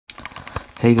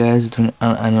Hey guys, doing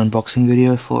an unboxing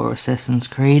video for Assassin's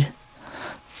Creed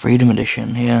Freedom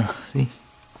Edition. Yeah, see,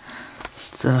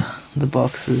 it's the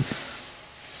boxes.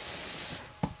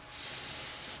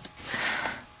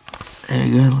 There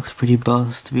you go. It looks pretty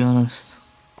boss, to be honest.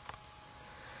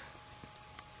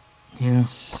 Yeah,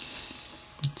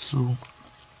 it's all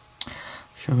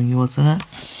showing you what's in it.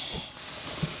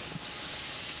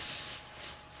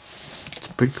 It's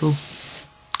pretty cool.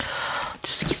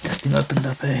 Just to get this thing opened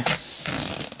up, eh?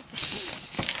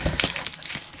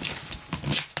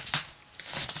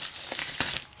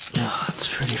 Oh, it's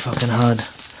pretty fucking hard.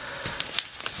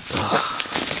 Oh.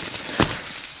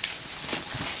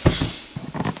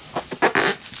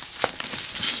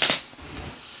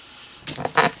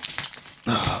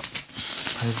 Oh.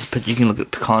 But you can look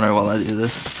at Picano while I do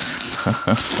this.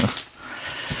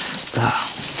 Oh.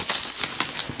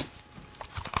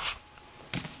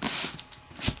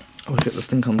 Look at this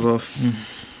thing comes off.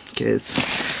 Okay,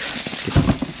 let's get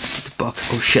the box.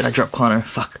 Oh shit! I dropped Connor.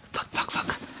 Fuck.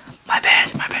 My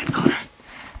bad, Connor.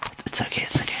 It's okay.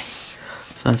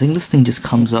 So I think this thing just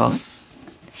comes off,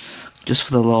 just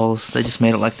for the lols. They just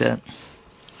made it like that.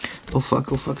 Oh fuck!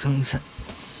 Something's.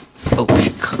 Oh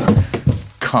shit!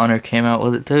 Connor came out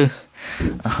with it too.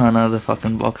 Another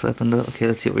fucking box opened up. Okay,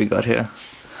 let's see what we got here.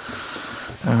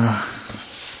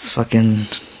 It's fucking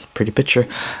pretty picture.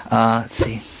 Let's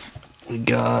see. We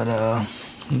got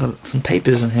some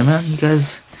papers in here, man. You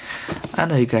guys, I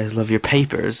know you guys love your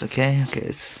papers. Okay,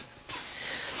 it's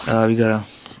we got a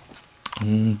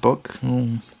book.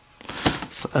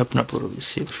 Let's open up a little bit,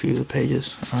 see a few of the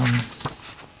pages.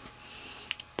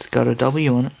 It's got a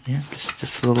W on it. Yeah,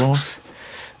 just for the laws.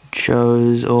 It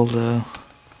shows all the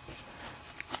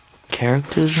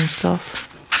characters and stuff.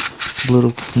 It's a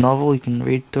little novel. You can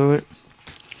read through it.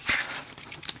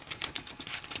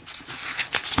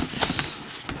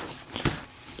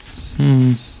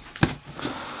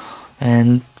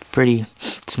 And it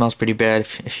smells pretty bad.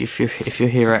 If you're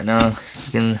here right now,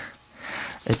 you can.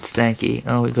 It's stanky.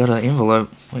 Oh, we got an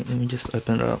envelope. Wait, let me just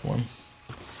open it up 1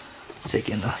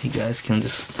 second. Oh, you guys can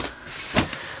just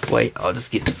wait. I'll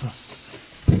just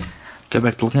go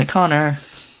back to looking at Connor.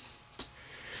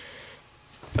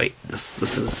 Wait, this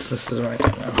is right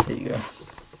now. There you go.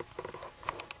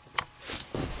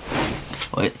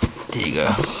 Wait, there you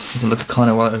go. You can look at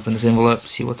Connor while I open this envelope.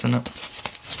 See what's in it.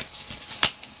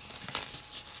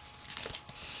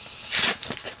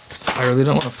 I really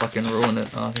don't want to fucking ruin it.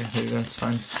 Oh, okay, here you go, it's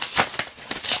fine.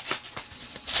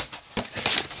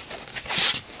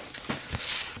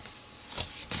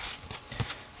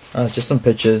 It's just some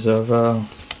pictures of,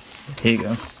 here you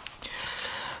go.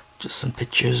 Just some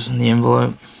pictures in the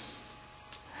envelope.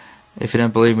 If you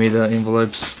don't believe me, the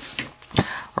envelope's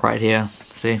right here.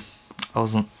 See, I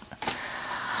wasn't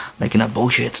making up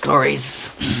bullshit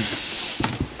stories.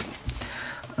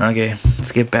 Okay,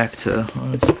 let's get back to,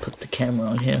 let's put the camera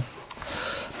on here.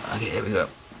 Okay, here we go.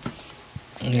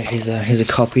 Okay, here's a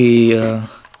copy, of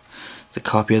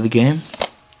the game.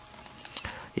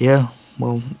 Yeah,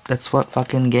 well, that's what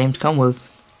fucking games come with.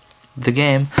 The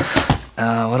game.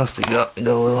 What else do you got? You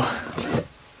got a little.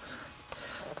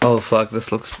 Oh fuck!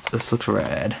 This looks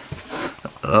rad.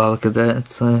 Oh, look at that!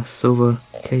 It's a silver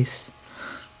case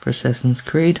for Assassin's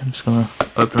Creed. I'm just gonna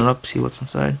open it up, see what's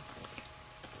inside.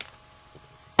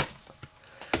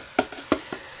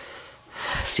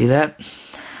 See that?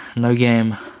 No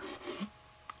game.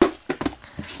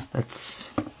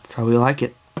 That's how we like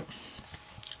it.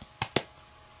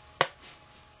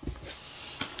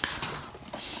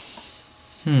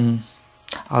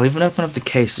 I'll even open up the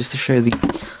case just to show you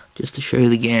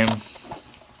the game.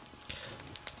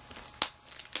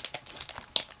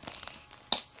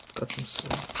 Got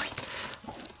some.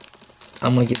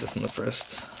 I'm gonna get this in the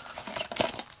first.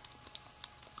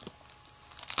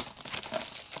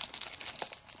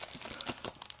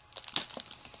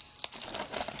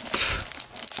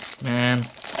 Man,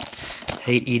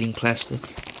 hate eating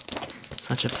plastic. It's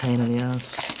such a pain in the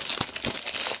ass.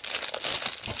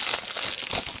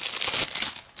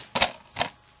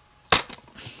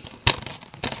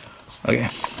 Okay,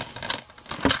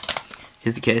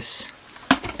 here's the case.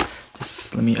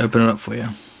 Just let me open it up for you.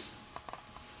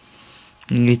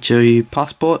 You can get your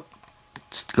passport,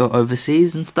 just to go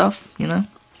overseas and stuff, you know.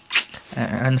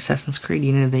 And Assassin's Creed,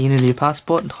 you need your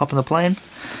passport to hop on the plane.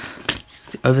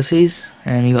 Overseas,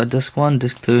 and you got disc 1,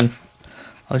 disc 2.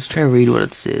 I'll just try to read what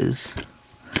it says.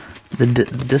 The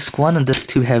disc 1 and disc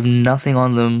 2 have nothing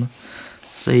on them,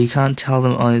 so you can't tell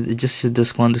them on it. It just says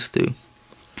disc 1, disc 2.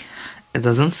 It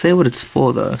doesn't say what it's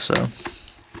for though, so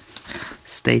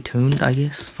stay tuned, I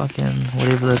guess. Fucking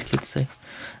whatever those kids say.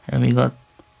 And we got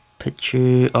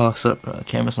picture. Oh, sorry,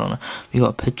 camera's not on. We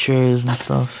got pictures and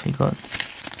stuff. We got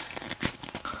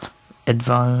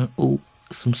advanced. Oh,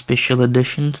 some special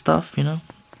edition stuff. You know,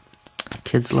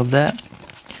 kids love that.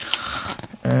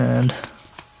 And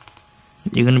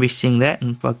you're gonna be seeing that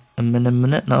in a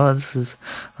minute. No, this is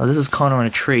Connor on a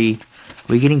tree.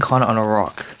 We're getting Connor on a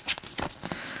rock.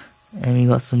 And we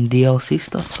got some DLC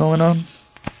stuff going on.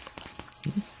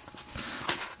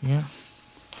 Yeah.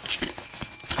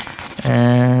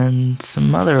 And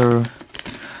some other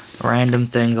random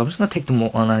things. I'm just gonna take them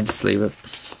all on. I just leave it.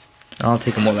 I'll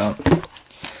take them all out.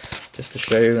 Just to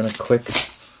show you in a quick.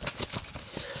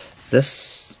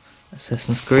 This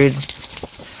Assassin's Creed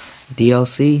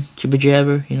DLC, jibber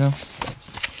jabber, you know.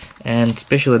 And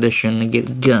special edition,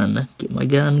 get gun. Get my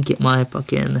gun, get my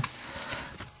fucking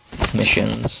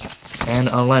missions. And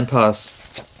online pass.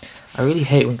 I really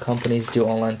hate when companies do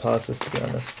online passes, to be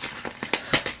honest.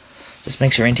 Just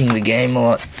makes renting the game a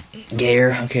lot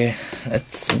gayer. Okay,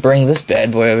 let's bring this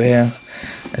bad boy over here.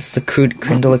 That's the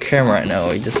creme de la creme right now.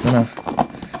 We're just gonna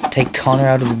take Connor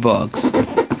out of the box.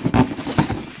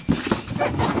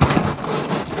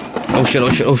 Oh shit,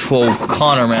 whoa,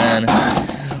 Connor, man.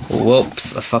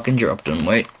 Whoops, I fucking dropped him.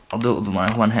 Wait, I'll do it with my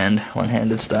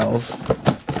one-handed styles.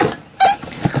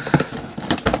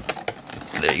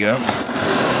 There you go.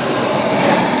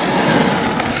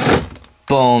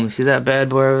 Boom, see that bad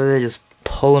boy over there? Just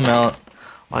pull him out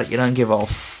like you don't give a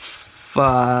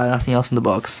nothing else in the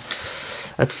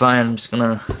box. That's fine, I'm just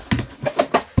gonna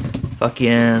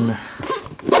fucking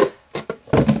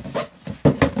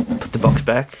put the box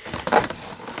back.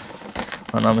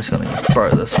 Oh no, I'm just gonna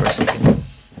borrow this for a second.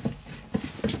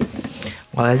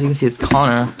 Well, as you can see, it's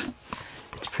Connor.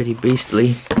 It's pretty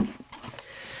beastly.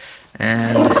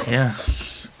 And yeah.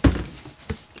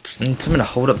 Need something to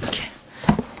hold up the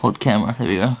camera. There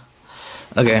we go.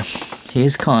 Okay,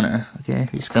 here's Connor. Okay,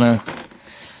 we're just gonna.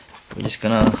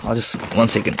 I'll just 1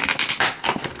 second.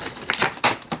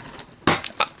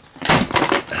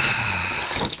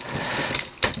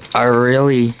 I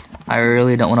really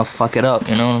don't want to fuck it up.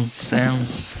 You know what I'm saying?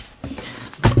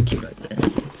 Keep it right there.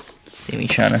 Let's see me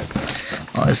trying to.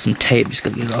 Oh, there's some tape. Just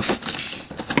gotta get it off.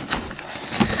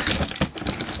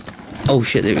 Oh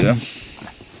shit! There we go.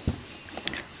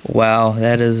 Wow,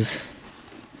 that is...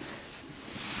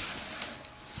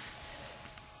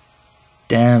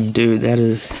 Damn, dude, that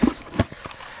is...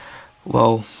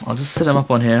 Well, I'll just set him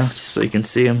up on here, just so you can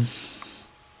see him.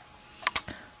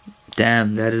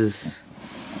 Damn, that is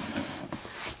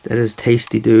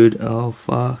tasty, dude. Oh,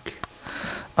 fuck.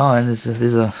 Oh, and there's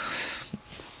a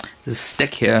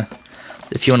stick here.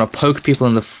 If you want to poke people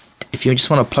in the... If you just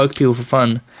want to poke people for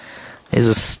fun, there's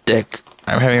a stick.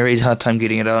 I'm having a really hard time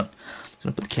getting it out. I'm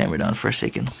gonna put the camera down for a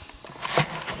second.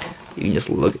 You can just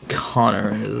look at Connor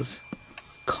and his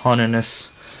Connorness.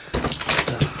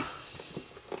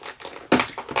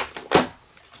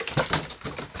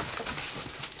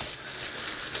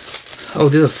 Oh,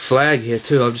 there's a flag here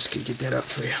too. I'll just get that up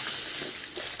for you.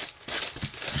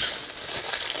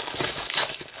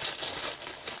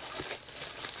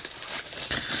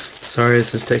 Sorry,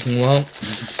 this is taking a while.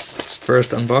 It's first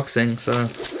unboxing, so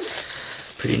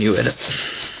pretty new at it.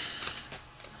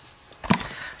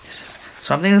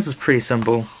 So I think this is pretty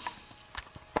simple.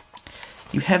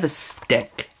 You have a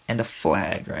stick and a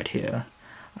flag right here.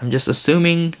 I'm just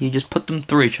assuming you just put them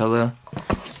through each other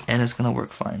and it's gonna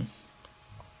work fine.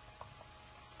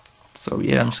 So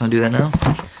yeah, I'm just gonna do that now.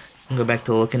 I'm gonna go back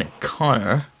to looking at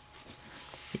Connor.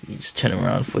 You just turn him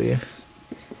around for you.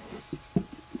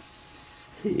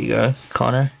 There you go,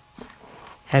 Connor.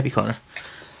 Happy Connor.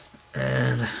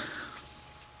 And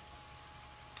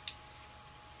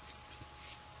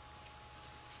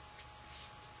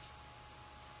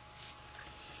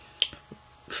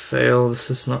fail, this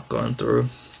is not going through.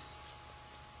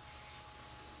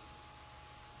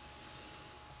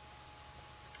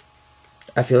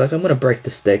 I feel like I'm gonna break the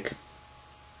stick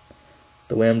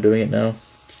the way I'm doing it now.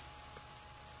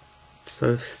 It's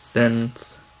so thin.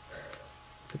 It's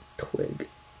like a twig.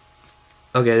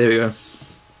 Okay, there we go.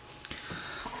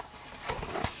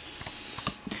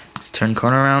 Let's turn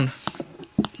Connor around.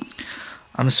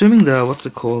 I'm assuming what's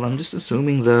it called? I'm just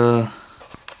assuming the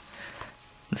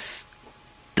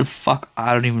fuck,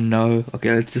 I don't even know.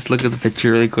 Okay, let's just look at the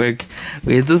picture really quick.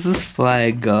 Where does this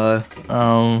flag go?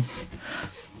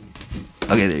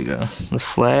 Okay, there you go. The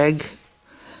flag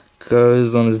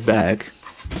goes on his back.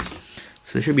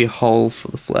 So there should be a hole for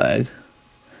the flag.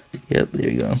 Yep, there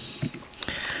you go.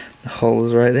 The hole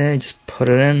is right there. Just put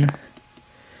it in.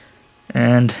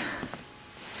 And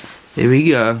there we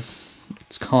go.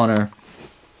 It's Connor.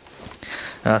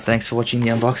 Thanks for watching the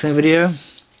unboxing video.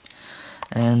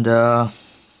 And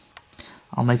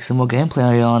I'll make some more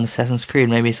gameplay on Assassin's Creed.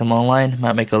 Maybe some online.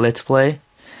 Might make a let's play.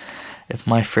 If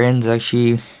my friends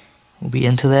actually will be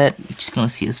into that. You're just gonna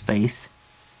see his face.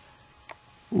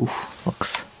 Oof,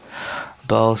 looks.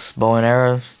 Bow and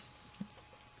arrows.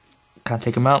 Can't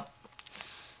take him out.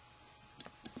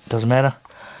 Doesn't matter.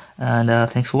 And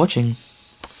thanks for watching.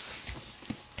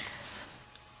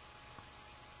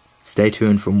 Stay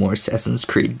tuned for more Assassin's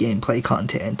Creed gameplay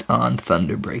content on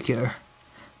Thunderbreaker.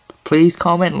 Please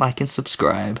comment, like, and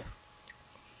subscribe.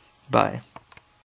 Bye.